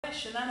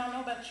depression. I don't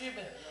know about you,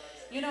 but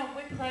you know,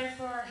 we pray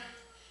for our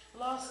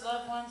lost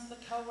loved ones, the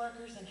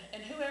co-workers,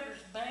 and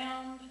whoever's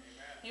bound.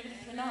 Even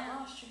if you're not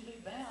lost, you can be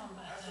bound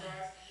by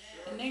things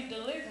and need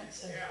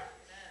deliverance. And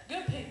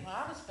good people,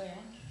 I was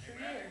bound for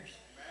years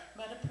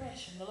by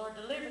depression. The Lord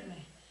delivered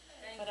me,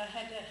 but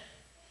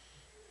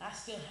I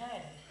still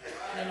had it,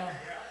 you know,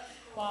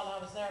 while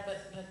I was there.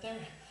 But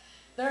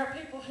there are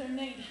people who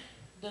need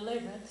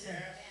deliverance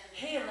and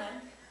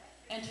healing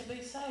and to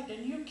be saved,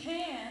 and you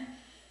can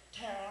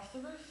tear off the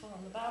roof for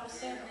them. The Bible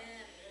said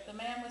the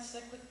man was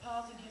sick with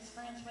palsy, and his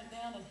friends went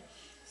down and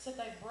said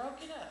they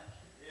broke it up.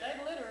 They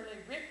literally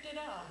ripped it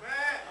off.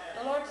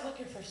 The Lord's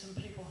looking for some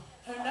people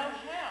who know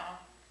how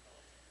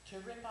to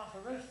rip off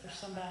a roof for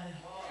somebody.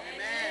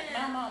 Amen.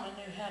 My mama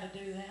knew how to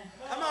do that.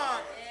 Come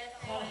on.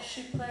 Well,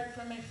 she prayed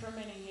for me for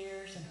many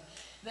years, and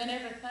then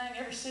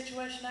every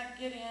situation I could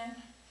get in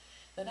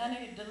that I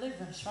needed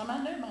deliverance from, I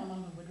knew my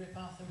mama would rip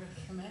off the roof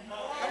for me. Come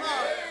on.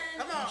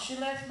 Come on. When she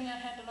left me, I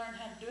had to learn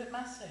how to do it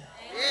myself.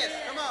 Yes,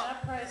 come on.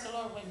 I praise the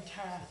Lord we can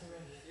tear off the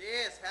roof.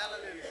 Yes,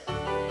 hallelujah.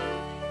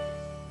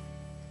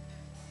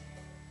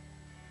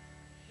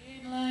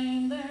 He'd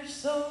lain there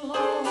so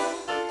long,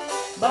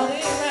 but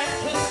he